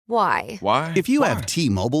Why? Why? If you have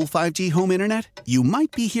T-Mobile 5G home internet, you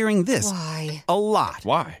might be hearing this Why? a lot.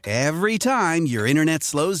 Why? Every time your internet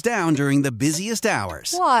slows down during the busiest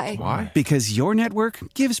hours. Why? Why? Because your network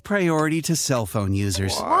gives priority to cell phone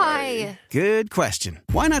users. Why? Good question.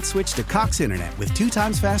 Why not switch to Cox Internet with 2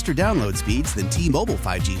 times faster download speeds than T-Mobile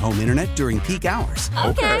 5G home internet during peak hours?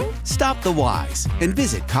 Okay. Stop the whys and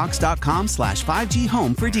visit cox.com/5G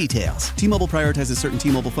home for details. T-Mobile prioritizes certain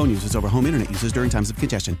T-Mobile phone users over home internet users during times of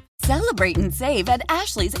congestion. Celebrate and save at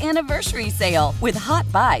Ashley's Anniversary Sale. With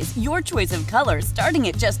Hot Buys, your choice of colors starting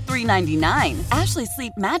at just $3.99. Ashley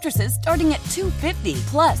Sleep mattresses starting at $2.50.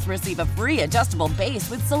 Plus, receive a free adjustable base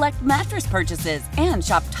with select mattress purchases. And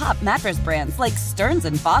shop top mattress brands like Stearns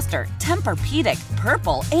 & Foster, Tempur-Pedic,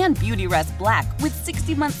 Purple, and Beautyrest Black with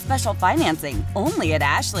 60-month special financing. Only at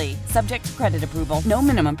Ashley. Subject to credit approval. No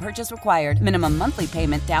minimum purchase required. Minimum monthly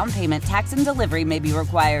payment, down payment, tax, and delivery may be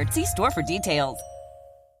required. See store for details.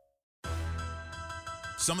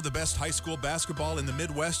 Some of the best high school basketball in the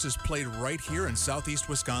Midwest is played right here in Southeast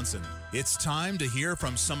Wisconsin. It's time to hear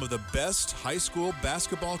from some of the best high school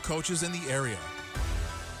basketball coaches in the area.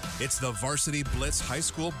 It's the Varsity Blitz High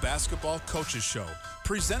School Basketball Coaches Show,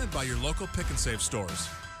 presented by your local Pick and Save stores.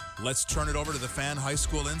 Let's turn it over to the fan high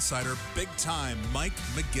school insider, big-time Mike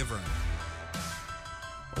McGivern.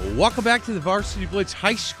 Welcome back to the Varsity Blitz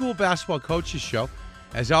High School Basketball Coaches Show.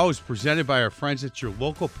 As always, presented by our friends at your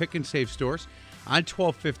local Pick and Save stores on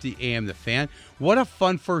 1250 AM The Fan. What a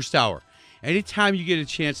fun first hour. Anytime you get a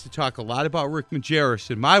chance to talk a lot about Rick Majerus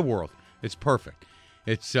in my world, it's perfect.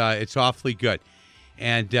 It's awfully good.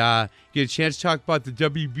 And get a chance to talk about the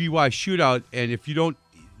WBY shootout. And if you don't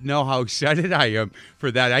know how excited I am for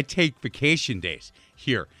that, I take vacation days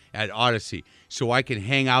here at Odyssey so I can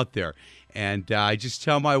hang out there. And I just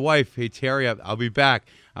tell my wife, hey, Terry, I'll be back.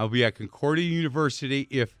 I'll be at Concordia University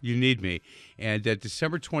if you need me. And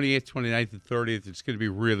December 28th, 29th, and 30th, it's going to be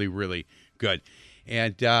really, really good.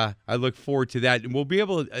 And I look forward to that. And we'll be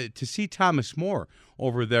able to see Thomas More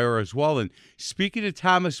over there as well. And speaking of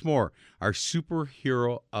Thomas More, our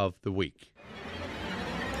superhero of the week.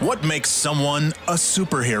 What makes someone a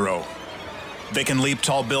superhero? They can leap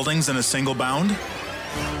tall buildings in a single bound?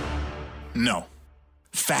 No.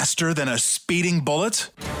 Faster than a speeding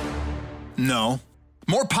bullet? No.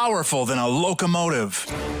 More powerful than a locomotive?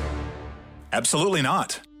 Absolutely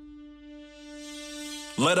not.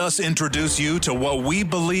 Let us introduce you to what we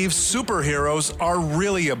believe superheroes are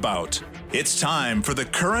really about. It's time for the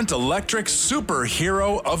Current Electric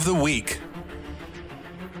Superhero of the Week.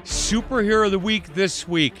 Superhero of the Week this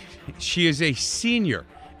week. She is a senior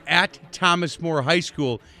at Thomas More High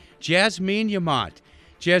School, Jasmine Yamont.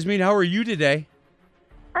 Jasmine, how are you today?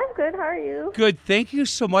 I'm good. How are you? Good. Thank you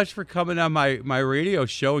so much for coming on my radio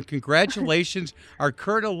show, and congratulations, our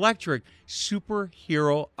Current Electric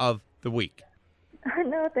Superhero of the Week.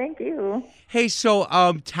 No, thank you. Hey, so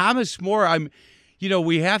Thomas More,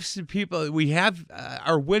 we have some people,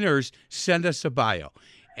 our winners send us a bio.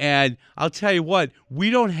 And I'll tell you what, we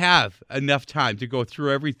don't have enough time to go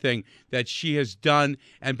through everything that she has done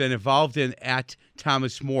and been involved in at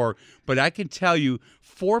Thomas More. But I can tell you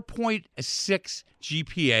 4.6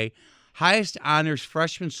 GPA, highest honors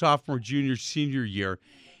freshman, sophomore, junior, senior year,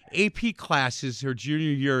 AP classes her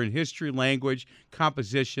junior year in history, language,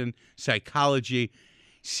 composition, psychology,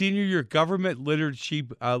 senior year government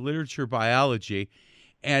literature biology,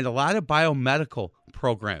 and a lot of biomedical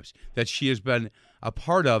programs that she has been a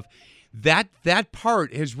part of. That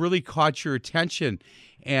part has really caught your attention,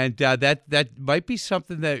 and that might be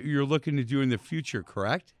something that you're looking to do in the future,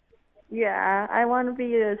 correct? Yeah, I want to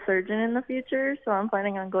be a surgeon in the future, so I'm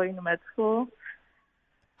planning on going to med school.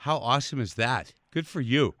 How awesome is that? Good for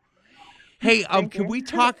you. Hey, can we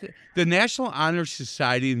talk the National Honor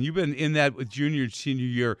Society, and you've been in that with junior and senior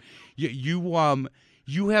year.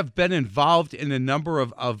 You have been involved in a number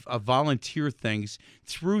of volunteer things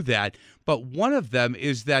through that, but one of them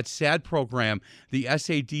is that SAD program, the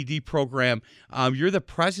SADD program. You're the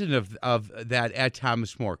president of that at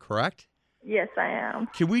Thomas More, correct? Yes, I am.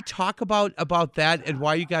 Can we talk about that and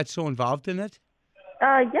why you got so involved in it?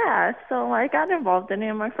 Yeah, so I got involved in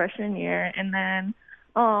it my freshman year, and then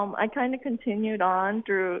I kind of continued on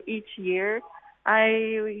through each year.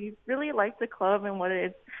 I really liked the club and what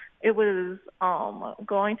it was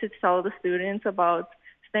going to tell the students about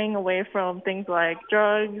staying away from things like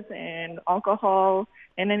drugs and alcohol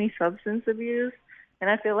and any substance abuse. And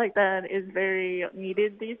I feel like that is very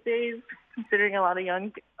needed these days, considering a lot of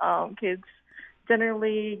young kids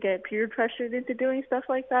generally get peer pressured into doing stuff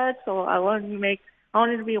like that. So I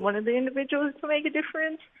wanted to be one of the individuals to make a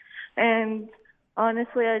difference. And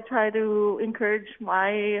honestly, I try to encourage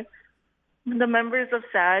my the members of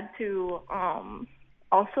SAD to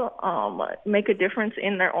also make a difference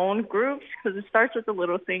in their own groups, because it starts with the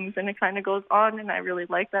little things and it kind of goes on, and I really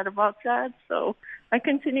like that about SAD. So I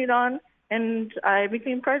continued on, and I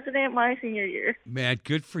became president my senior year. Man,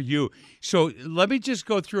 good for you. So let me just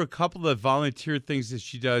go through a couple of volunteer things that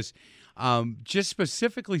she does. Just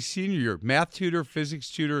specifically senior year, math tutor,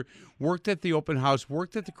 physics tutor, worked at the open house,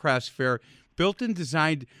 worked at the crafts fair, built and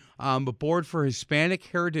designed a board for Hispanic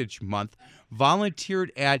Heritage Month,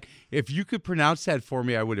 volunteered at, if you could pronounce that for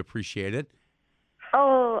me, I would appreciate it.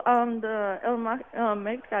 Oh, the El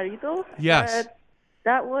Mercadito? Yes.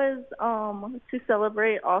 That was to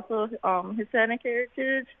celebrate also Hispanic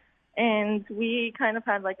heritage, and we kind of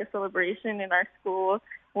had like a celebration in our school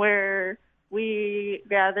where we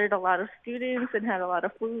gathered a lot of students and had a lot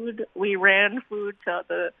of food. We ran food to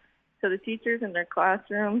the teachers in their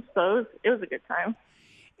classrooms, so it was a good time.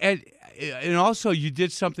 And also you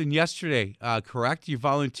did something yesterday, correct? You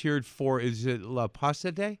volunteered for, is it La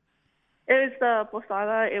Pasta Day? It was the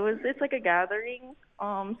Posada. It's like a gathering.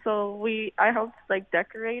 So I helped like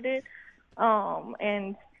decorate it.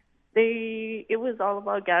 And it was all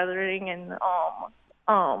about gathering, and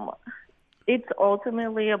it's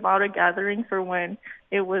ultimately about a gathering for when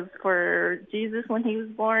it was for Jesus when he was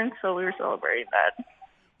born. So we were celebrating that.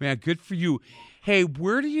 Man, good for you. Hey,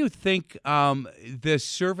 where do you think the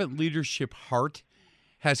servant leadership heart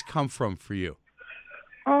has come from for you?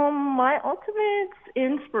 My ultimate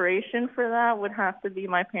inspiration for that would have to be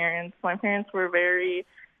my parents. My parents were very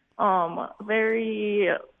much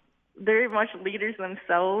leaders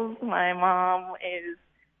themselves. My mom is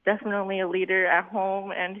definitely a leader at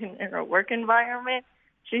home and in her work environment.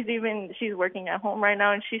 She's working at home right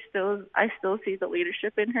now, and I still see the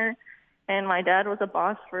leadership in her. And my dad was a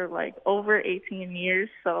boss for like over 18 years,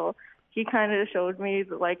 so he kind of showed me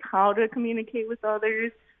like how to communicate with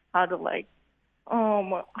others, how to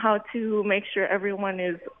make sure everyone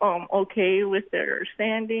is okay with their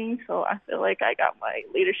standing. So I feel like I got my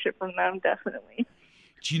leadership from them, definitely.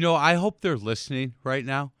 Do you know, I hope they're listening right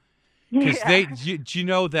now, because do you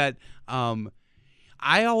know that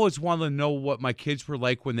I always wanted to know what my kids were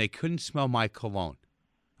like when they couldn't smell my cologne.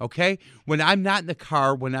 Okay? When I'm not in the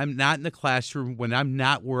car, when I'm not in the classroom, when I'm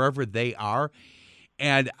not wherever they are.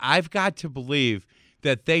 And I've got to believe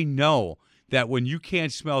that they know that when you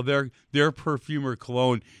can't smell their perfume or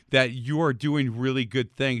cologne, that you are doing really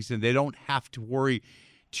good things, and they don't have to worry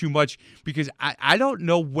too much, because I don't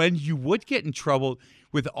know when you would get in trouble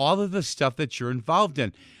with all of the stuff that you're involved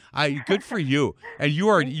in. Good for you. And you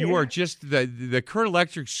are just the Current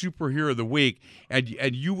Electric Superhero of the Week, and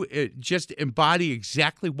you just embody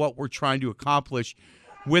exactly what we're trying to accomplish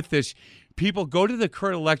with this. People, go to the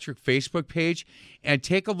Current Electric Facebook page and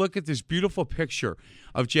take a look at this beautiful picture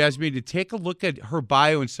of Jasmine, to take a look at her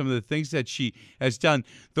bio and some of the things that she has done.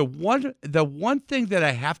 The one thing that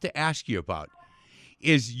I have to ask you about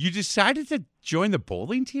is, you decided to join the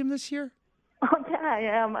bowling team this year? Oh, yeah, I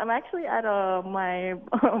am. I'm actually at my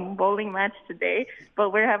bowling match today,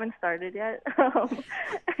 but we haven't started yet.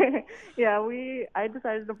 I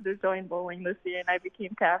decided to join bowling this year, and I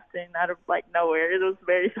became captain out of nowhere. It was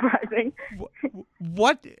very surprising.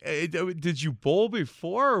 What did you bowl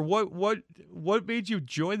before, or what made you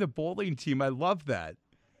join the bowling team? I love that.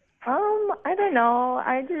 I don't know.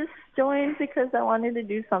 I just joined because I wanted to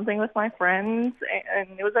do something with my friends, and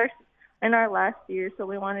it was in our last year, so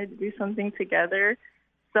we wanted to do something together.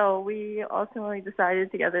 So we ultimately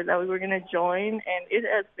decided together that we were going to join, and it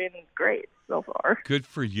has been great so far. Good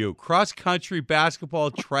for you. Cross country,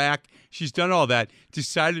 basketball, track. She's done all that.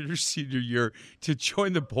 Decided her senior year to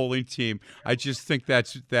join the bowling team. I just think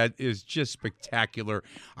that is just spectacular.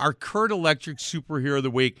 Our Current Electric Superhero of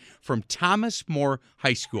the Week from Thomas More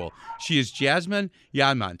High School. She is Jasmine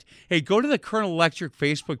Yamant. Hey, go to the Current Electric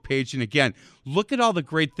Facebook page, and again, look at all the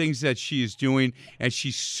great things that she is doing, and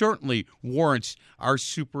she certainly warrants our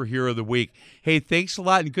Superhero of the Week. Hey, thanks a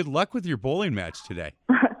lot, and good luck with your bowling match today.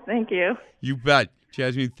 Thank you. You bet.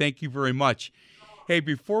 Jasmine, thank you very much. Hey,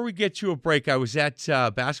 before we get to a break, I was at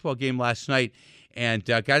a basketball game last night and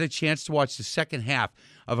got a chance to watch the second half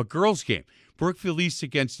of a girls' game, Brookfield East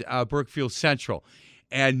against Brookfield Central,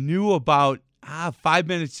 and knew about 5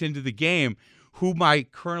 minutes into the game who my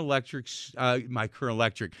UW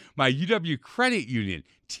Credit Union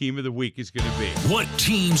Team of the Week is going to be. What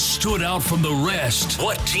team stood out from the rest?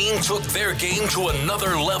 What team took their game to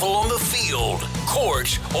another level on the field,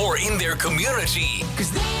 court, or in their community? 'Cause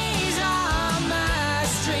these are my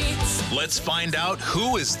streets. Let's find out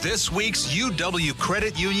who is this week's UW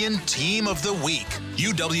Credit Union Team of the Week.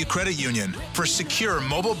 UW Credit Union, for secure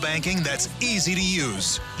mobile banking that's easy to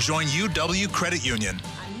use. Join UW Credit Union.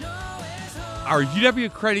 Our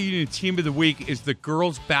UW Credit Union Team of the Week is the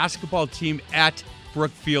girls basketball team at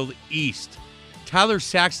Brookfield East. Tyler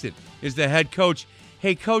Saxton is the head coach.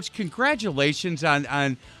 Hey, Coach, congratulations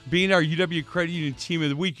on being our UW Credit Union Team of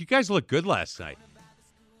the Week. You guys looked good last night.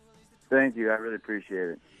 Thank you. I really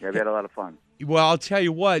appreciate it. Yeah, we had a lot of fun. Well, I'll tell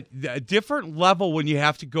you what, a different level when you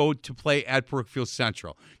have to go to play at Brookfield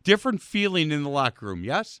Central. Different feeling in the locker room,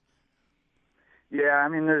 yes? Yeah, I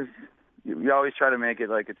mean, you always try to make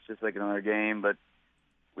it like it's just like another game, but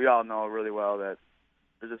we all know really well that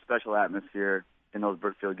there's a special atmosphere in those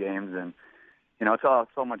Brookfield games, and it's all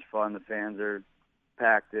so much fun. The fans are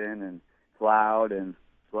packed in, and it's loud and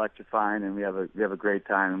it's electrifying, and we have a great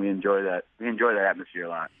time, and we enjoy that. We enjoy that atmosphere a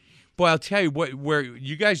lot. Boy, I'll tell you what, where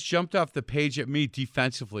you guys jumped off the page at me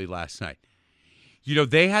defensively last night.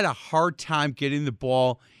 They had a hard time getting the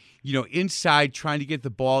ball, inside, trying to get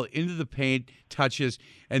the ball into the paint touches,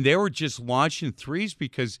 and they were just launching threes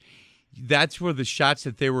because that's where the shots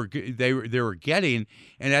that they were getting.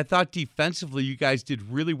 And I thought defensively, you guys did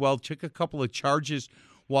really well. Took a couple of charges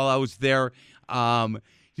while I was there.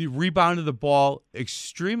 You rebounded the ball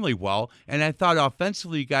extremely well, and I thought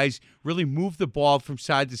offensively, you guys really moved the ball from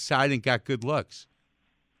side to side and got good looks.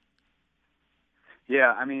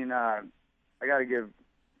 Yeah, I mean, I got to give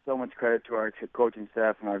so much credit to our coaching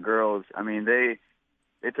staff and our girls. I mean, they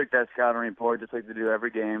took that scouting report just like they do every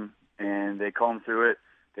game, and they combed through it.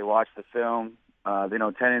 They watched the film. They know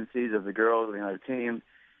tendencies of the girls and our team.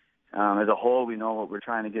 As a whole, we know what we're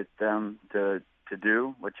trying to get them to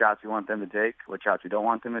do, what shots we want them to take, what shots we don't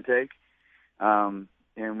want them to take. And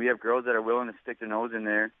we have girls that are willing to stick their nose in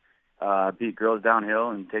there, beat girls downhill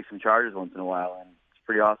and take some charges once in a while, and it's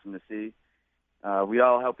pretty awesome to see. We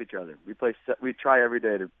all help each other. We try every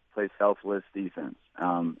day to play selfless defense,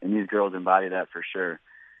 and these girls embody that for sure.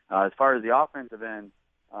 As far as the offensive end,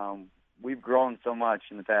 we've grown so much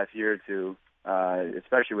in the past year or two,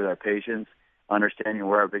 especially with our patience, understanding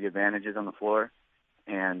where our big advantage is on the floor,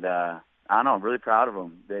 and I don't know, I'm really proud of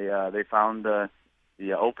them. They found the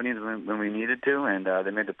openings when we needed to, and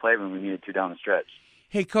they made the play when we needed to down the stretch.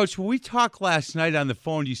 Hey, Coach, when we talked last night on the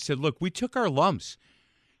phone, you said, look, we took our lumps.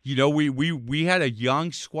 We had a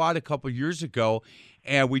young squad a couple years ago,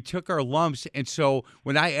 and we took our lumps. And so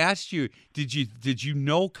when I asked you, did you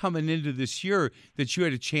know coming into this year that you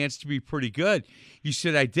had a chance to be pretty good? You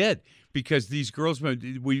said, I did, because these girls,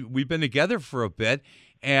 we've been together for a bit,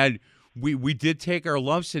 and we did take our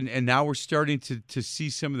lumps, and now we're starting to see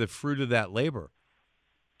some of the fruit of that labor.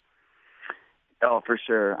 Oh, for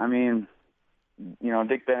sure. I mean,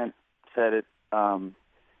 Dick Bennett said it,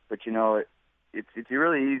 but it's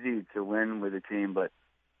really easy to win with a team, but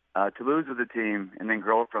to lose with a team and then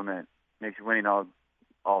grow from it makes winning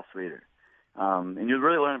all sweeter. And you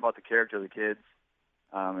really learn about the character of the kids,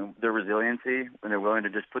 and their resiliency when they're willing to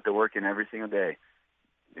just put the work in every single day.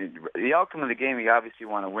 The outcome of the game, you obviously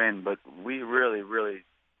want to win, but we really, really,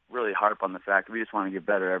 really harp on the fact that we just want to get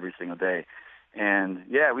better every single day. And,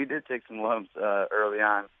 yeah, we did take some lumps early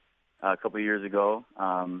on a couple of years ago,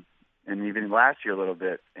 and even last year a little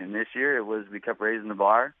bit. And this year we kept raising the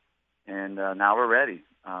bar, and now we're ready.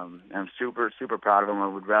 I'm super, super proud of them. I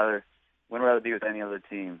wouldn't rather be with any other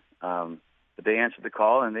team. But they answered the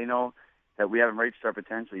call, and they know that we haven't reached our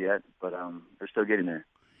potential yet, but they're still getting there.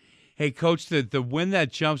 Hey, Coach, the win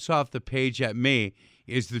that jumps off the page at me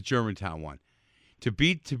is the Germantown one. To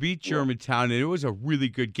beat Germantown, and it was a really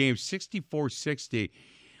good game, 64-60.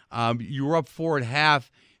 You were up 4 at half,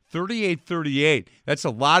 38-38. That's a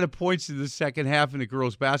lot of points in the second half in the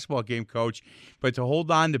girls' basketball game, Coach. But to hold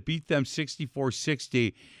on to beat them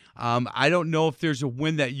 64-60, I don't know if there's a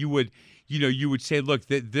win that you would say, look,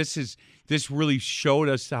 this really showed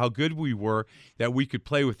us how good we were, that we could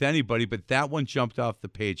play with anybody. But that one jumped off the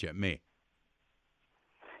page at me.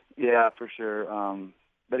 Yeah, for sure.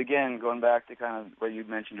 But again, going back to kind of what you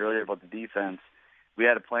mentioned earlier about the defense, we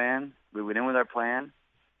had a plan. We went in with our plan.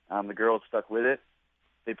 The girls stuck with it.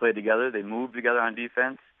 They played together. They moved together on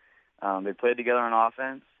defense. They played together on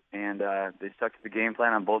offense, and they stuck to the game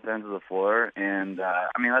plan on both ends of the floor. And,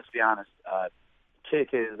 let's be honest,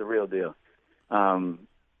 KK is the real deal.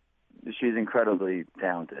 She's incredibly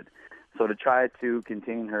talented. So to try to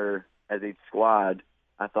contain her as a squad,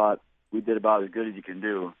 I thought we did about as good as you can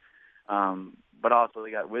do. But also they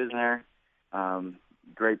got Wisner,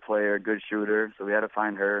 great player, good shooter, so we had to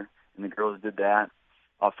find her, and the girls did that.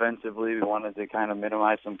 Offensively, we wanted to kind of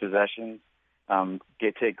minimize some possessions,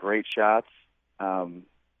 take great shots. I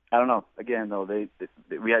don't know. Again, though,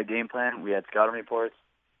 we had a game plan, we had scouting reports,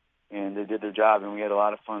 and they did their job, and we had a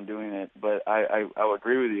lot of fun doing it. But I will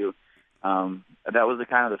agree with you. That was the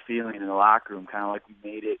kind of the feeling in the locker room, kind of like we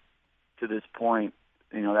made it to this point.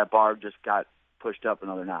 That bar just got pushed up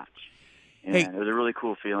another notch. And Hey. it was a really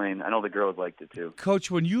cool feeling. I know the girls liked it too. Coach,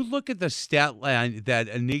 when you look at the stat line that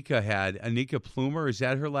Anika had, Anika Plumer, is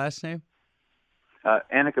that her last name?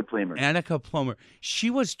 Annika Plemer. Annika Plumer. She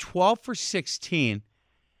was 12 for 16,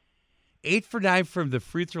 8 for 9 from the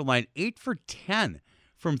free throw line, 8 for 10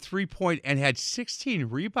 from three-point, and had 16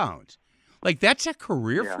 rebounds. Like, that's a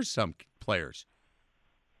career for some players.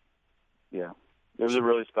 Yeah. It was a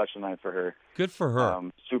really special night for her. Good for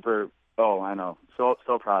her. I know.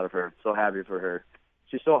 So proud of her. So happy for her.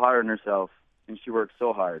 She's so hard on herself, and she works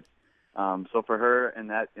so hard. So for her in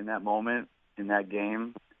that moment, in that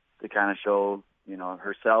game, to kind of show,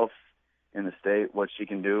 herself in the state what she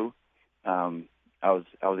can do, I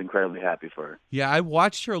was incredibly happy for her. Yeah, I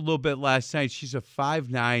watched her a little bit last night. She's a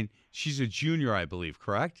 5'9". She's a junior, I believe,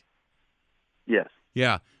 correct? Yes.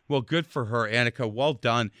 Yeah. Well, good for her, Annika. Well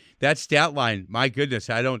done. That stat line, my goodness,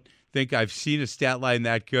 I don't think I've seen a stat line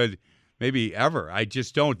that good maybe ever. I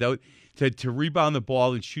just don't. To rebound the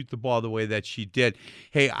ball and shoot the ball the way that she did.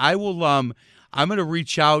 Hey, I will I'm going to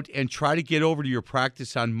reach out and try to get over to your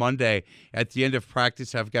practice on Monday. At the end of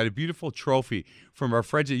practice, I've got a beautiful trophy from our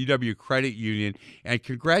friends at UW Credit Union. And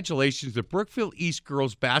congratulations, the Brookfield East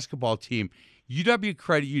girls basketball team, UW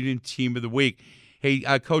Credit Union Team of the Week. Hey,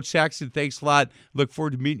 Coach Saxon, thanks a lot. Look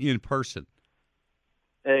forward to meeting you in person.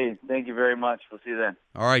 Hey, thank you very much. We'll see you then.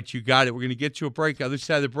 All right, you got it. We're going to get to a break. Other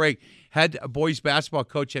side of the break, head boys basketball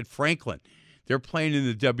coach at Franklin. They're playing in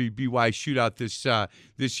the WBY shootout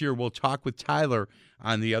this year. We'll talk with Tyler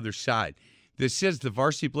on the other side. This is the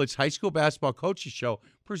Varsity Blitz High School Basketball Coaches Show,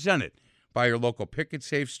 presented by your local Pick and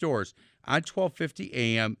Save stores on 1250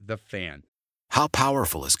 AM The Fan. How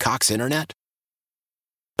powerful is Cox Internet?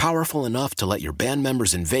 Powerful enough to let your band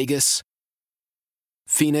members in Vegas,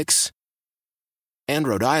 Phoenix, and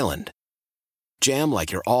Rhode Island jam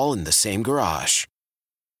like you're all in the same garage.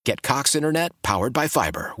 Get Cox Internet powered by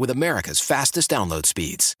fiber with America's fastest download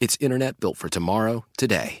speeds. It's internet built for tomorrow,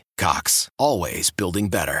 today. Cox, always building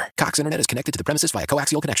better. Cox Internet is connected to the premises via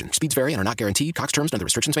coaxial connection. Speeds vary and are not guaranteed. Cox terms and other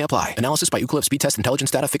restrictions may apply. Analysis by Ookla Speed Test Intelligence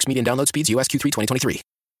Data. Fixed median download speeds. US Q3 2023.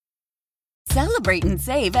 Celebrate and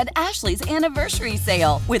save at Ashley's Anniversary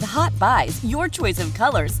Sale. With Hot Buys, your choice of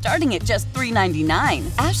colors starting at just $3.99.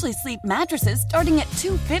 Ashley Sleep mattresses starting at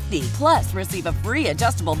 $2.50. Plus, receive a free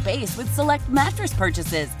adjustable base with select mattress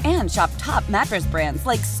purchases. And shop top mattress brands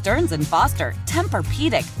like Stearns & Foster,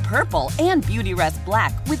 Tempur-Pedic, Purple, and Beautyrest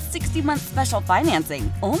Black with 60-month special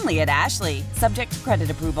financing. Only at Ashley. Subject to credit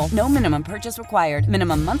approval. No minimum purchase required.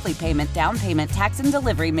 Minimum monthly payment, down payment, tax, and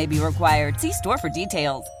delivery may be required. See store for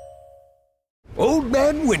details. Old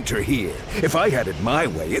Man Winter here. If I had it my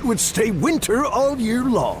way, it would stay winter all year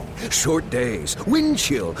long. Short days, wind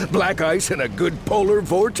chill, black ice, and a good polar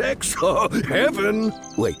vortex. Oh, heaven.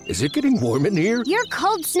 Wait, is it getting warm in here? Your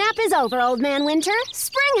cold snap is over, Old Man Winter.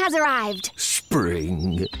 Spring has arrived.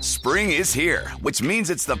 Spring. Spring is here, which means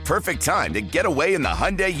it's the perfect time to get away in the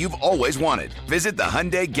Hyundai you've always wanted. Visit the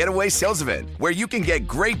Hyundai Getaway Sales Event, where you can get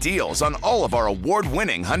great deals on all of our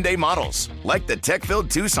award-winning Hyundai models, like the tech-filled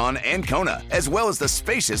Tucson and Kona, as well as the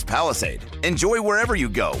spacious Palisade. Enjoy wherever you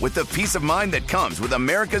go with the peace of mind that comes with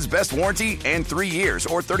America's best warranty and 3 years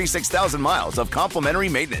or 36,000 miles of complimentary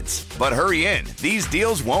maintenance. But hurry in, these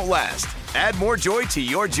deals won't last. Add more joy to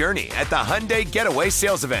your journey at the Hyundai Getaway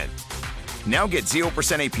Sales Event. Now get 0%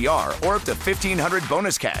 APR or up to $1,500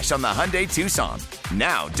 bonus cash on the Hyundai Tucson.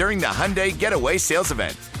 Now, during the Hyundai Getaway Sales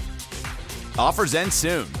Event. Offers end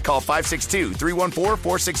soon. Call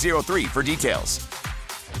 562-314-4603 for details.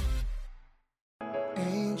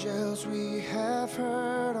 Angels we have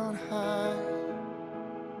heard on high,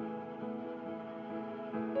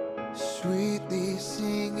 sweetly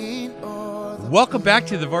singing o'er the Welcome back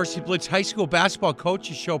to the Varsity Blitz High School Basketball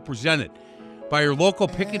Coaches Show, presented by your local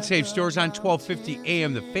Pick and Save stores on 1250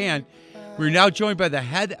 AM The Fan. We're now joined by the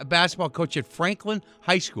head basketball coach at Franklin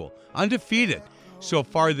High School, undefeated so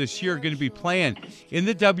far this year, going to be playing in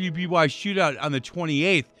the WBY shootout on the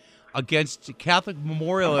 28th against Catholic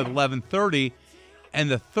Memorial at 11:30, and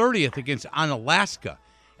the 30th against Onalaska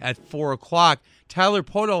at 4 o'clock. Tyler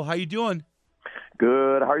Poto, how you doing?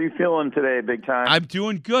 Good. How are you feeling today, big time? I'm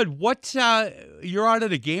doing good. What, you're out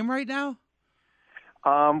of the game right now?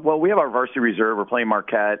 Well, we have our varsity reserve. We're playing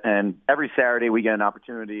Marquette, and every Saturday we get an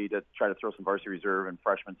opportunity to try to throw some varsity reserve and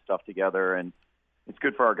freshman stuff together. And it's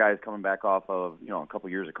good for our guys coming back off of, a couple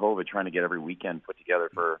years of COVID, trying to get every weekend put together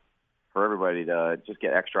for everybody to just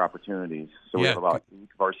get extra opportunities. So we have about 8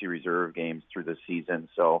 varsity reserve games through this season.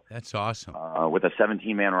 So that's awesome. With a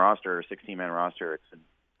 17-man roster or 16-man roster, it's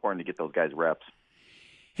important to get those guys reps.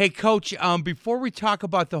 Hey, Coach, before we talk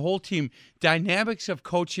about the whole team, dynamics of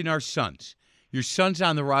coaching our sons. Your son's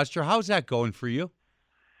on the roster. How's that going for you?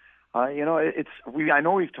 You know, I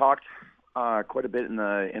know we've talked quite a bit in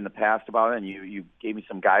the past about it, and you gave me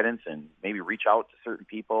some guidance and maybe reach out to certain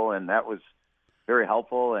people, and that was very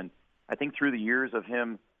helpful. And I think through the years of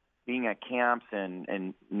him being at camps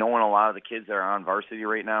and knowing a lot of the kids that are on varsity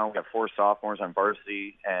right now, we have 4 sophomores on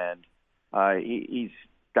varsity, and he's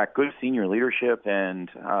got good senior leadership, and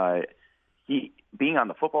he being on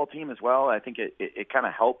the football team as well. I think it kind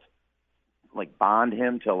of helped like bond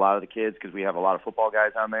him to a lot of the kids because we have a lot of football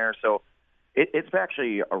guys on there. So it's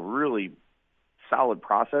actually a really solid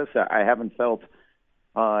process. I haven't felt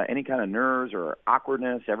any kind of nerves or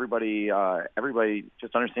awkwardness. Everybody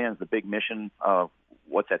just understands the big mission of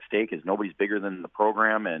what's at stake is nobody's bigger than the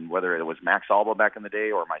program, and whether it was Max Alba back in the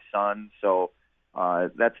day or my son. So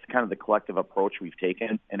that's kind of the collective approach we've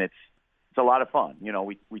taken, and it's a lot of fun. You know,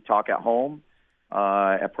 we talk at home,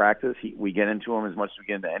 at practice. We get into him as much as we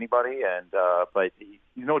get into anybody, but he's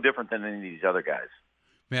no different than any of these other guys.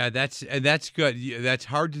 Man, that's good. That's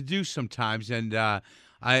hard to do sometimes, and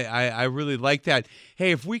I really like that.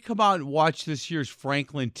 Hey, if we come out and watch this year's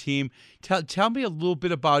Franklin team, tell me a little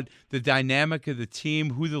bit about the dynamic of the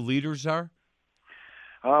team, who the leaders are.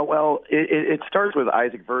 Well, it starts with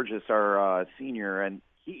Isaac Burgess, our senior, and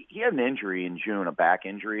he had an injury in June, a back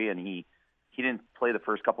injury, and he didn't play the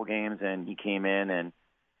first couple games, and he came in,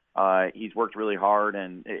 and he's worked really hard,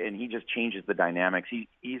 and he just changes the dynamics.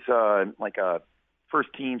 He's like a first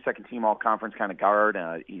team, second team all conference kind of guard.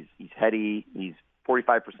 He's heady. He's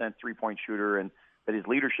 45% 3-point shooter, but his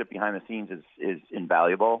leadership behind the scenes is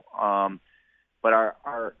invaluable. But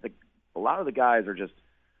a lot of the guys are just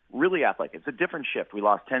really athletic. It's a different shift. We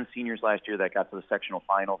lost 10 seniors last year that got to the sectional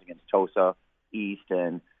finals against Tosa East,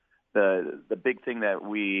 and the big thing that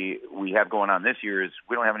we have going on this year is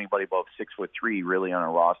we don't have anybody above 6'3" really on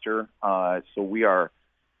our roster. So we are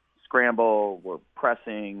scramble, we're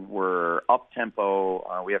pressing, we're up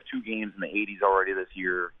tempo. We have 2 games in the 80s already this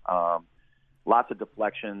year. Lots of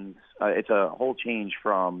deflections. It's a whole change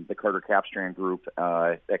from the Carter Capstrand group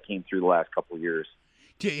that came through the last couple of years.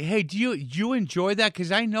 Hey, do you enjoy that?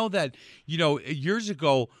 Because I know that, years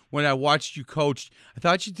ago when I watched you coach, I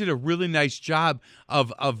thought you did a really nice job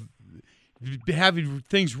of having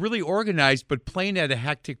things really organized but playing at a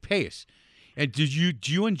hectic pace. And do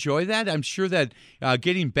you enjoy that? I'm sure that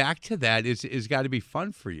getting back to that is got to be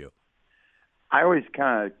fun for you. I always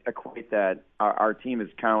kind of equate that our team is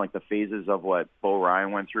kind of like the phases of what Bo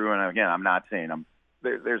Ryan went through. And again, I'm not saying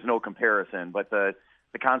there's no comparison, but the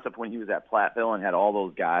concept when he was at Platteville and had all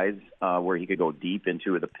those guys where he could go deep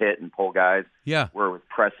into the pit and pull guys, where it was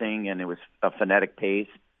pressing and it was a phonetic pace.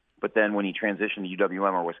 But then when he transitioned to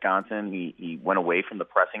UWM or Wisconsin, he went away from the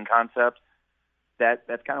pressing concept.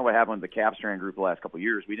 That's kind of what happened with the Capstrand group the last couple of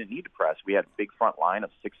years. We didn't need to press. We had a big front line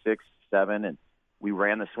of 6'6", 7", and we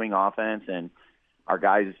ran the swing offense, and our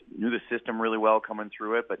guys knew the system really well coming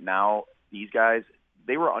through it. But now these guys,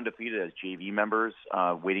 they were undefeated as JV members,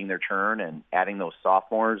 waiting their turn and adding those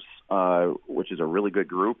sophomores, which is a really good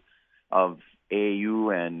group of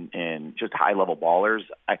AAU and just high-level ballers.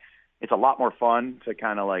 It's a lot more fun to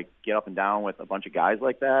kind of like get up and down with a bunch of guys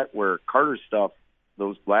like that, where Carter's stuff,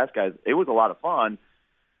 those last guys, it was a lot of fun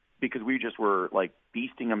because we just were like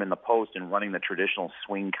beasting them in the post and running the traditional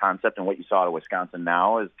swing concept. And what you saw at Wisconsin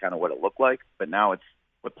now is kind of what it looked like. But now it's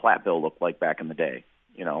what Platteville looked like back in the day,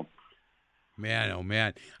 Man, oh,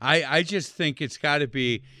 man. I just think it's got to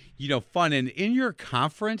be, fun. And in your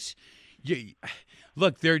conference,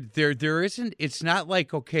 look, there isn't – it's not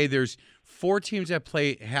like, okay, there's 4 teams that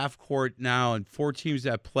play half court now and 4 teams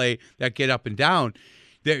that get up and down.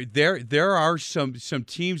 There are some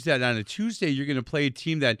teams that on a Tuesday you're going to play a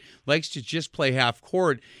team that likes to just play half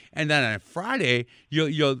court, and then on a Friday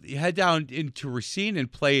you'll head down into Racine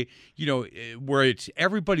and play, where it's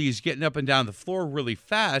everybody is getting up and down the floor really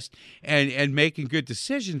fast and making good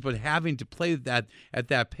decisions, but having to play that at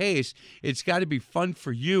that pace. It's got to be fun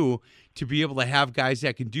for you to be able to have guys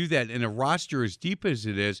that can do that in a roster as deep as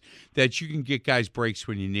it is, that you can get guys breaks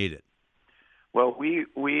when you need it. Well,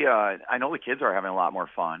 I know the kids are having a lot more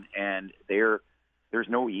fun, and there's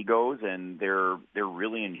no egos, and they're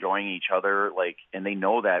really enjoying each other. And they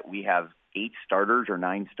know that we have 8 starters or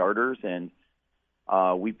 9 starters, and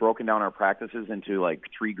we've broken down our practices into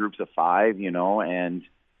 3 groups of 5, and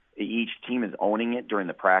each team is owning it during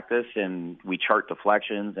the practice, and we chart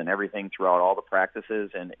deflections and everything throughout all the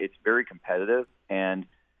practices, and it's very competitive. And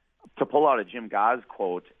to pull out a Jim Goss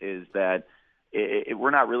quote is that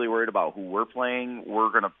we're not really worried about who we're playing. We're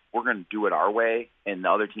gonna do it our way, and the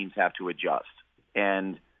other teams have to adjust.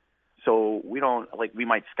 And so we don't we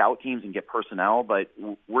might scout teams and get personnel, but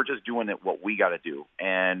we're just doing it what we got to do.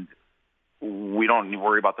 And we don't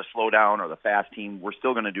worry about the slowdown or the fast team. We're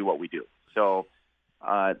still going to do what we do. So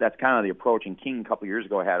that's kind of the approach. And King a couple years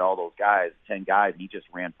ago had all those guys, 10 guys. He just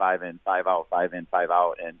ran 5 in, 5 out, 5 in, 5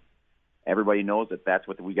 out, and everybody knows that that's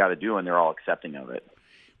what we got to do, and they're all accepting of it.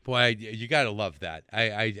 Boy, you got to love that.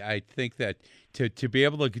 I think that to be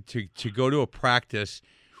able to go to a practice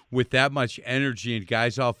with that much energy and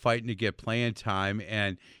guys all fighting to get playing time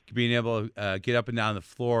and being able to get up and down the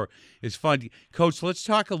floor is fun. Coach, let's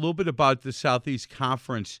talk a little bit about the Southeast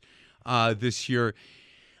Conference this year.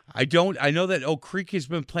 I know that Oak Creek has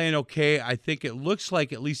been playing okay. I think it looks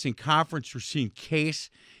like, at least in conference, we're seeing Case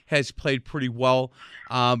has played pretty well.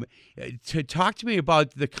 To talk to me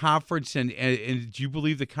about the conference, and do you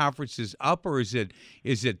believe the conference is up, or is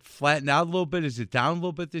it flattened out a little bit? Is it down a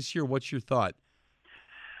little bit this year? What's your thought?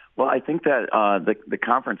 Well, I think that the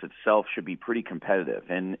conference itself should be pretty competitive,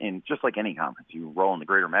 and just like any conference, you roll in the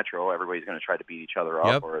Greater Metro, everybody's going to try to beat each other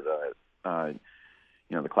up, or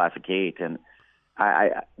the Classic 8. And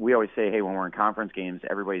we always say, hey, when we're in conference games,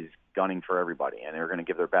 everybody's gunning for everybody, and they're going to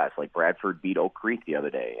give their best. Like Bradford beat Oak Creek the other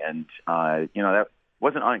day, and that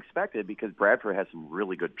wasn't unexpected because Bradford has some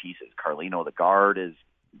really good pieces. Carlino, the guard, is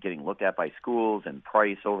getting looked at by schools, and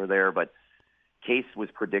Price over there, but Case was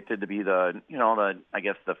predicted to be the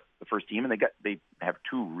first team, and they have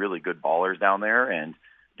 2 really good ballers down there and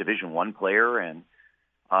Division I player, and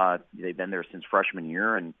they've been there since freshman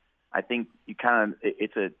year. And I think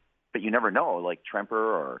but you never know, like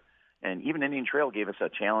Tremper and even Indian Trail gave us a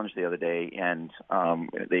challenge the other day, and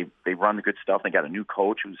they run the good stuff. They got a new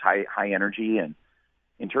coach who's high energy, and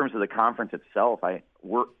in terms of the conference itself,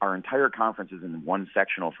 our entire conference is in one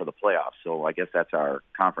sectional for the playoffs. So I guess that's our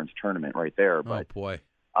conference tournament right there. But, oh boy,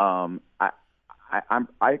 I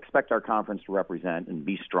expect our conference to represent and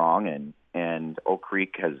be strong. And Oak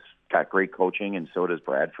Creek has got great coaching, and so does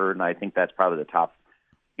Bradford. And I think that's probably the top,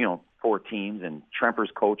 4 teams. And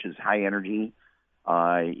Tremper's coach is high energy.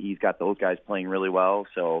 He's got those guys playing really well.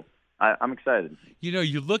 So I'm excited.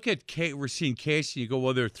 You look at we're seeing Case, and you go,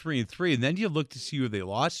 well, they're 3-3, and then you look to see who they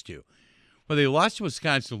lost to. Well, they lost to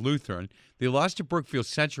Wisconsin Lutheran. They lost to Brookfield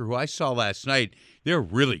Central, who I saw last night. They're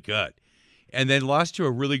really good, and then lost to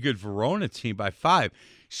a really good Verona team by 5.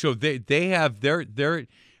 So they have their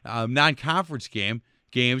non-conference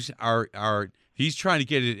games are. He's trying to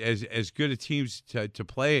get it as good a teams to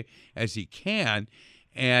play as he can,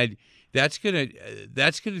 and that's gonna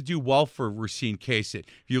do well for Racine Case. If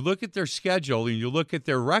you look at their schedule and you look at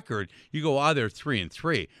their record, you go, they're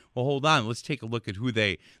 3-3. Well, hold on, let's take a look at who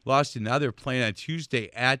they lost. And now they're playing on Tuesday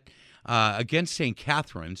against St.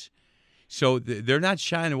 Catharines, so they're not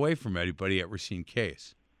shying away from anybody at Racine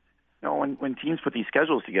Case. No, when teams put these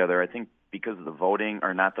schedules together, I think because of the voting,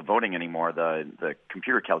 or not the voting anymore, the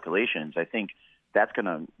computer calculations, I think that's going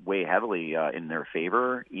to weigh heavily in their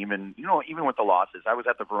favor. Even with the losses, I was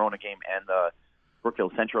at the Verona game and the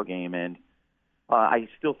Brookfield Central game, and I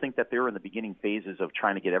still think that they're in the beginning phases of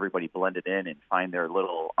trying to get everybody blended in and find their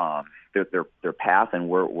little their path and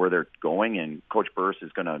where they're going. And Coach Burse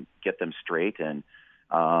is going to get them straight, and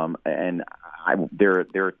they're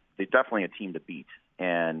definitely a team to beat.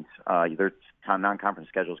 And their non-conference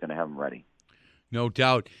schedule is going to have them ready. No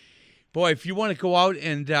doubt. Boy, if you want to go out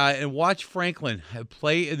and watch Franklin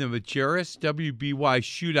play in the Majerus WBY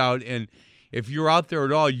shootout, and if you're out there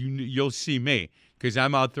at all, you'll see me because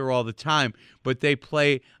I'm out there all the time. But they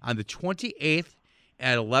play on the 28th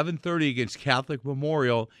at 11:30 against Catholic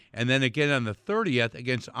Memorial, and then again on the 30th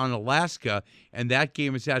against Onalaska, and that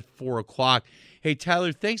game is at 4 o'clock. Hey,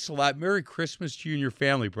 Tyler, thanks a lot. Merry Christmas to you and your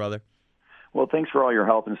family, brother. Well, thanks for all your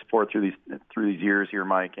help and support through these years here,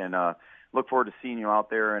 Mike, and look forward to seeing you out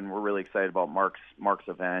there. And we're really excited about Mark's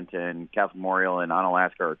event, and Catholic Memorial and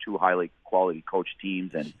Onalaska are 2 highly quality coach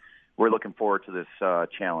teams, and we're looking forward to this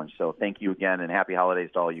challenge. So thank you again, and happy holidays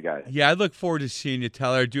to all you guys. Yeah, I look forward to seeing you,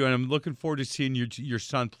 Tyler. I do, and I'm looking forward to seeing your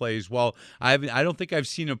son play as well. I don't think I've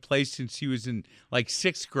seen him play since he was in like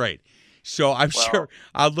 6th grade. So I'm sure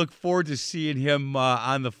I'll look forward to seeing him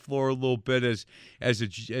on the floor a little bit as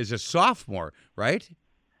a sophomore, right?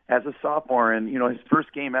 As a sophomore, and his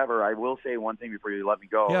first game ever. I will say one thing before you let me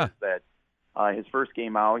go is that his first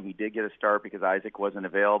game out, he did get a start because Isaac wasn't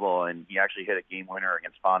available, and he actually hit a game winner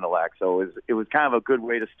against Fond du Lac. So it was kind of a good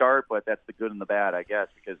way to start, but that's the good and the bad, I guess,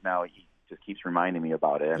 because now he just keeps reminding me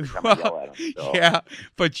about it every time I yell at him. So. Yeah,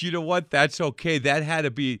 but you know what? That's okay. That had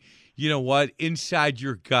to be, inside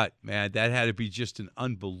your gut, man. That had to be just an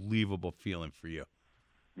unbelievable feeling for you.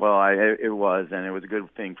 Well, it was, and it was a good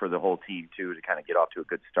thing for the whole team, too, to kind of get off to a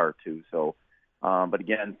good start, too. So, but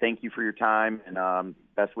again, thank you for your time, and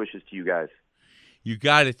best wishes to you guys. You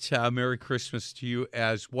got it. Merry Christmas to you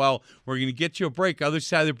as well. We're going to get you a break. Other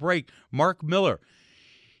side of the break, Mark Miller.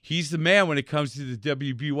 He's the man when it comes to the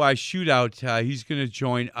WBY shootout. He's going to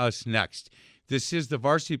join us next. This is the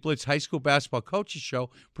Varsity Blitz High School Basketball Coaches Show,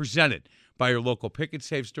 presented by your local Pick and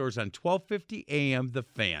Save stores on 1250 AM The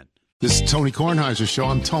Fan. This is Tony Kornheiser's show.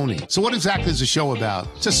 I'm Tony. So what exactly is the show about?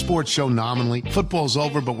 It's a sports show nominally. Football's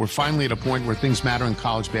over, but we're finally at a point where things matter in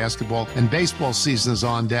college basketball, and baseball season is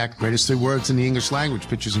on deck. Greatest 3 words in the English language,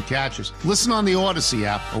 pitchers and catchers. Listen on the Odyssey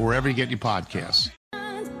app or wherever you get your podcasts.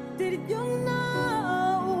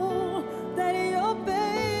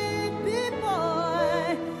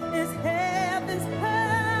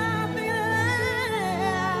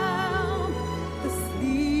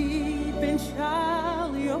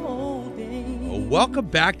 Welcome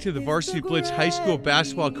back to the Varsity Blitz High School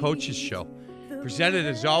Basketball Coaches Show, presented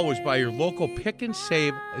as always by your local Pick and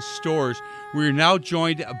Save stores. We are now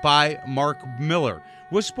joined by Mark Miller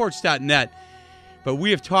with Sports.net, but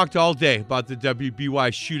we have talked all day about the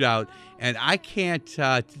WBY shootout, and I can't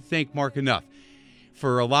thank Mark enough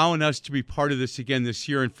for allowing us to be part of this again this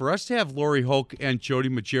year, and for us to have Lori Hoke and Jody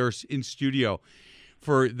Majerus in studio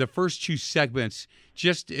for the first 2 segments,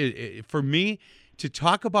 just for me, to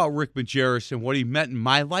talk about Rick Majerus and what he meant in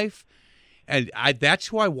my life. And that's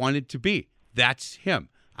who I wanted to be. That's him.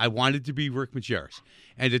 I wanted to be Rick Majerus.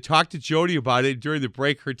 And to talk to Jody about it during the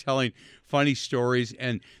break, her telling funny stories.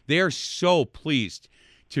 And they are so pleased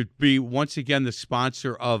to be, once again, the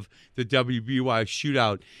sponsor of the WBY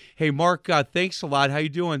shootout. Hey, Mark, thanks a lot. How you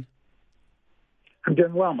doing? I'm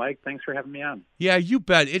doing well, Mike. Thanks for having me on. Yeah, you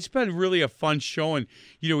bet. It's been really a fun show. And,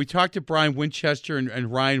 we talked to Brian Winchester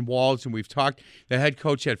and Ryan Walls, and we've talked the head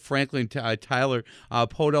coach at Franklin, Tyler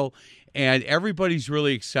Poto, and everybody's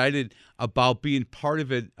really excited about being part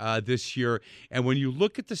of it this year. And when you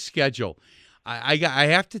look at the schedule, I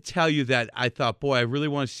have to tell you that I thought, boy, I really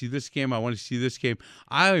want to see this game. I want to see this game.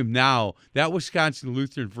 I am now, that Wisconsin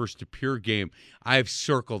Lutheran versus De Pere game, I have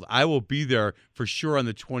circled. I will be there for sure on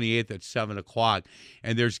the 28th at 7 o'clock.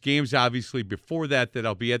 And there's games, obviously, before that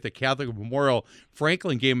I'll be at the Catholic Memorial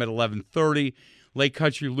Franklin game at 11:30. Lake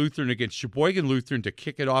Country Lutheran against Sheboygan Lutheran to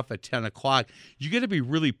kick it off at 10 o'clock. You're going to be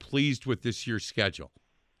really pleased with this year's schedule.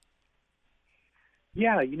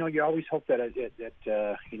 Yeah, you always hope that it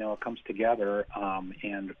comes together,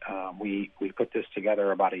 and we put this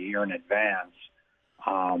together about a year in advance.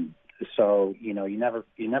 So you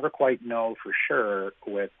never quite know for sure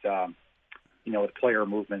with with player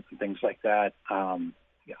movement and things like that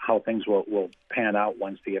how things will pan out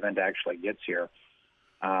once the event actually gets here.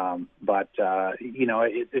 But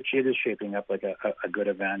it is shaping up like a good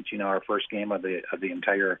event. Our first game of the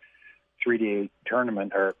entire 3-day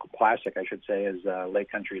tournament, or classic, I should say, is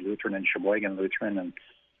Lake Country Lutheran and Sheboygan Lutheran, and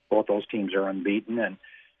both those teams are unbeaten. And,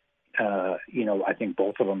 I think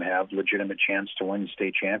both of them have legitimate chance to win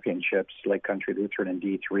state championships, Lake Country Lutheran in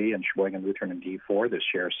D3 and Sheboygan Lutheran in D4 this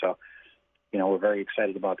year. So, we're very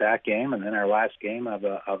excited about that game. And then our last game of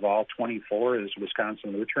all 24 is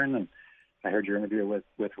Wisconsin Lutheran. And I heard your interview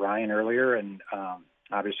with Ryan earlier, and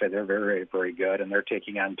obviously they're very, very good, and they're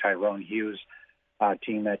taking on Tyrone Hughes'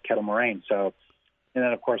 team at Kettle Moraine. So, and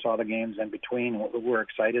then of course all the games in between, we're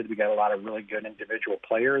excited. We got a lot of really good individual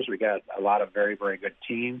players. We got a lot of very, very good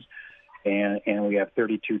teams, and we have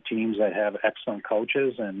 32 teams that have excellent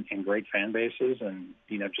coaches and great fan bases, and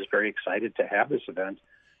just very excited to have this event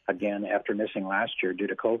again after missing last year due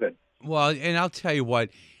to COVID. Well, and I'll tell you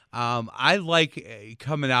what, I like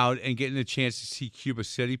coming out and getting a chance to see Cuba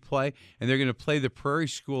City play, and they're going to play the Prairie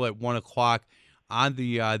School at 1 o'clock on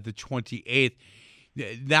the 28th.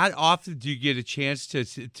 Not often do you get a chance to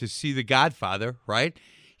see the Godfather, right?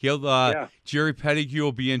 Jerry Pettigrew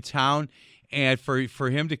will be in town, and for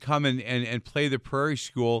him to come and play the Prairie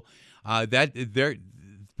School,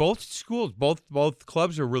 both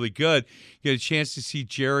clubs are really good. You get a chance to see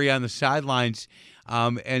Jerry on the sidelines,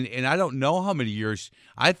 and I don't know how many years.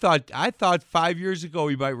 I thought 5 years ago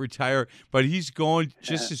he might retire, but he's going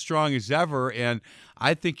just as strong as ever, and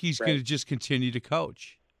I think he's going to just continue to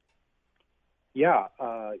coach. Yeah,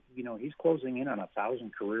 he's closing in on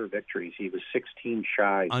 1,000 career victories. He was 16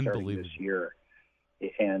 shy starting this year,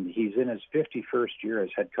 and he's in his 51st year as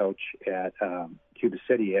head coach at Cuba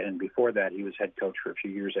City, and before that he was head coach for a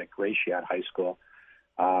few years at Gratiot High School,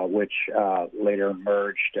 which later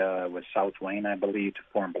merged with South Lane, I believe, to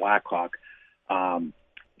form Blackhawk.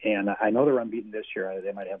 And I know they're unbeaten this year.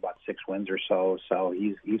 They might have about 6 wins or so. So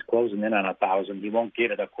he's closing in on 1,000. He won't get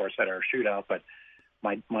it, of course, at our shootout, but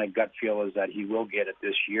my gut feel is that he will get it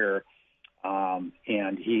this year.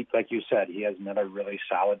 And he, like you said, he has another really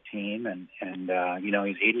solid team, and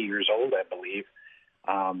he's 80 years old, I believe.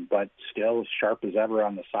 but still sharp as ever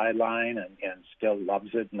on the sideline and still loves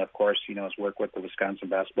it. And, of course, has worked with the Wisconsin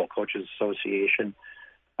Basketball Coaches Association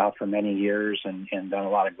for many years and done a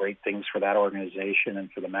lot of great things for that organization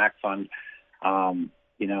and for the MAC Fund.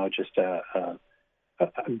 Just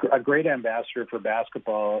a great ambassador for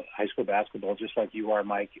basketball, high school basketball, just like you are,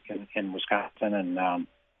 Mike, in Wisconsin. And,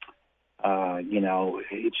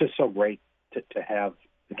 it's just so great to have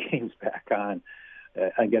the games back on.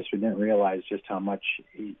 I guess we didn't realize just how much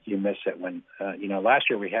you miss it when, last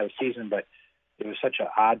year we had a season, but it was such an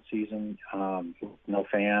odd season, no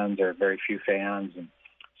fans or very few fans, and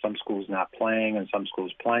some schools not playing and some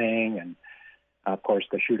schools playing. And, of course,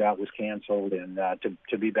 the shootout was canceled. And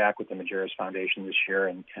to be back with the Majerus Foundation this year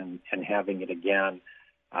and having it again,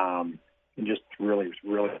 I'm just really,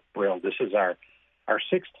 really thrilled. This is our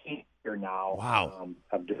 16th year now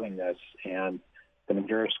of doing this. And the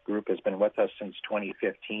Majerus group has been with us since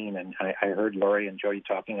 2015. And I heard Lori and Jody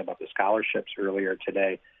talking about the scholarships earlier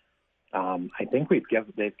today. I think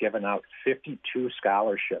they've given out 52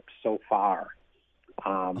 scholarships so far.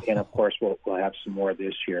 And, of course, we'll have some more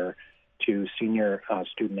this year to senior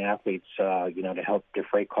student athletes, to help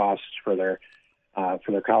defray costs for their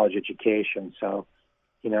college education. So,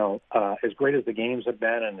 as great as the games have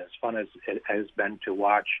been and as fun as it has been to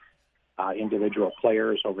watch individual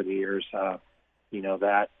players over the years,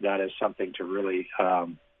 that is something to really,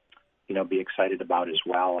 be excited about as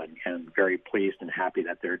well, and very pleased and happy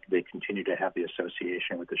that they continue to have the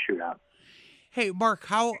association with the shootout. Hey, Mark,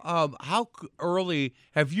 how early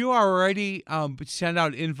have you already sent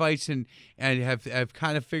out invites and have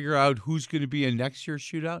kind of figured out who's going to be in next year's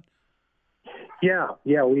shootout? Yeah,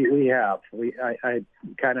 we have. I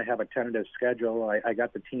kind of have a tentative schedule. I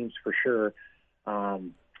got the teams for sure,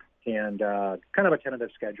 and kind of a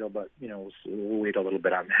tentative schedule, but we'll wait a little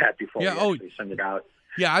bit on that before we actually send it out.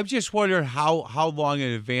 Yeah, I'm just wondering how long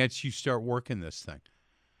in advance you start working this thing.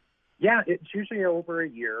 Yeah, it's usually over a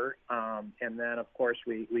year, and then, of course,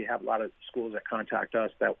 we have a lot of schools that contact us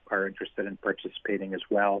that are interested in participating as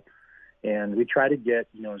well, and we try to get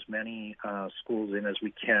as many schools in as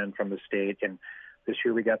we can from the state. And this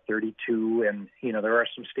year we got 32, and there are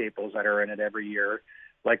some staples that are in it every year,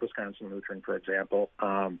 like Wisconsin Lutheran, for example.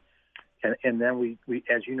 And then we,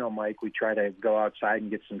 as you know, Mike, we try to go outside and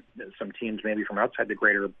get some teams maybe from outside the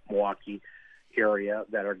greater Milwaukee area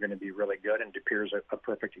that are going to be really good, and De Pere's a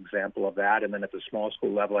perfect example of that. And then at the small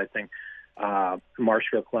school level, I think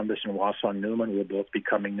Marshfield, Columbus, and Wausau Newman will both be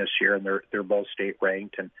coming this year, and they're both state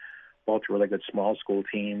ranked and both really good small school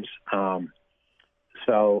teams.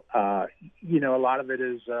 So a lot of it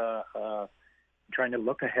is trying to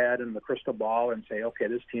look ahead in the crystal ball and say, okay,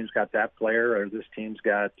 this team's got that player, or this team's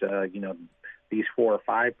got these 4 or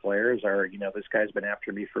 5 players, or this guy's been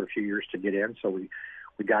after me for a few years to get in, so we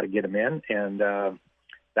got to get him in, and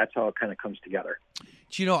that's how it kind of comes together.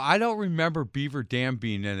 I don't remember Beaver Dam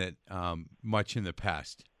being in it much in the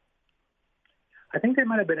past. I think they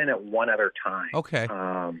might have been in it one other time. Okay.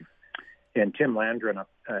 And Tim Landron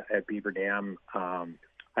at Beaver Dam,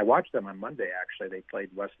 I watched them on Monday, actually. They played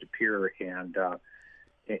West De Pere and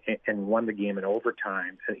won the game in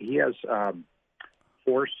overtime. He has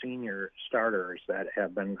 4 senior starters that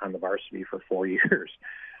have been on the varsity for 4 years.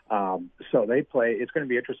 So they play. It's going to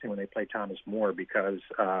be interesting when they play Thomas More, because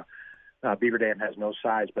Beaver Dam has no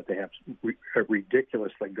size, but they have a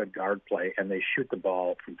ridiculously good guard play, and they shoot the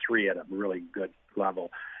ball from 3 at a really good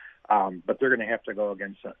level. But they're going to have to go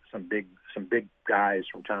against some big guys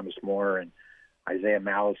from Thomas More, and Isaiah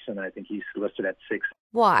Mallison, I think he's listed at 6.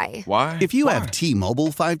 Why? If you have T-Mobile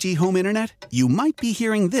 5G home internet, you might be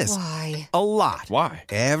hearing this a lot. Why?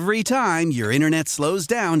 Every time your internet slows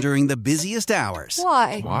down during the busiest hours.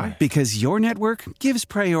 Why? Because your network gives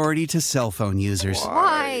priority to cell phone users.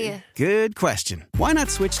 Why? Good question. Why not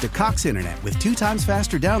switch to Cox Internet with 2 times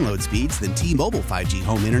faster download speeds than T-Mobile 5G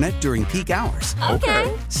home internet during peak hours?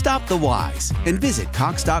 Okay. Stop the whys and visit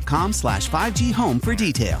cox.com/5G home for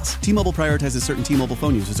details. T-Mobile prioritizes certain T-Mobile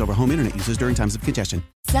phone users over home internet users during times of congestion.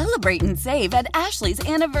 Celebrate and save at Ashley's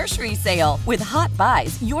Anniversary Sale. With Hot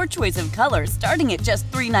Buys, your choice of colors starting at just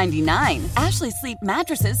 $3.99. Ashley Sleep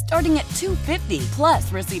mattresses starting at $2.50.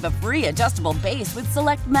 Plus, receive a free adjustable base with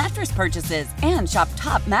select mattress purchases. And shop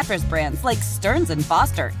top mattress brands like Stearns &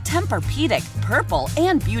 Foster, Tempur-Pedic, Purple,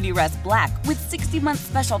 and Beautyrest Black with 60-month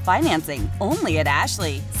special financing. Only at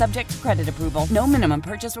Ashley. Subject to credit approval. No minimum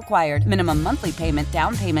purchase required. Minimum monthly payment,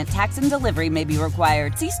 down payment, tax, and delivery may be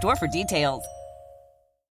required. See store for details.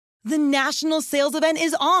 The national sales event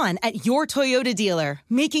is on at your Toyota dealer,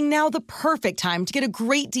 making now the perfect time to get a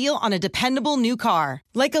great deal on a dependable new car.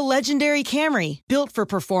 Like a legendary Camry, built for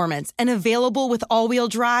performance and available with all-wheel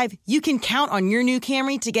drive, you can count on your new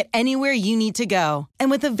Camry to get anywhere you need to go.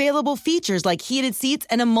 And with available features like heated seats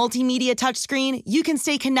and a multimedia touchscreen, you can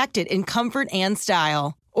stay connected in comfort and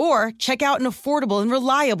style. Or check out an affordable and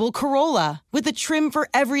reliable Corolla with a trim for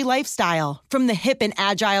every lifestyle. From the hip and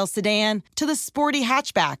agile sedan to the sporty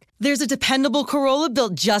hatchback, there's a dependable Corolla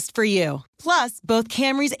built just for you. Plus, both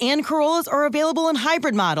Camrys and Corollas are available in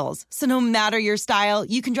hybrid models, so no matter your style,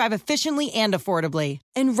 you can drive efficiently and affordably.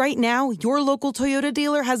 And right now, your local Toyota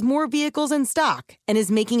dealer has more vehicles in stock and is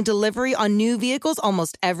making delivery on new vehicles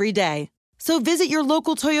almost every day. So visit your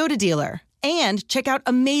local Toyota dealer. And check out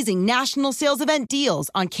amazing national sales event deals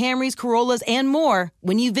on Camrys, Corollas, and more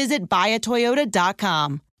when you visit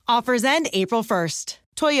buyatoyota.com. Offers end April 1st.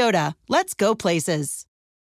 Toyota, let's go places.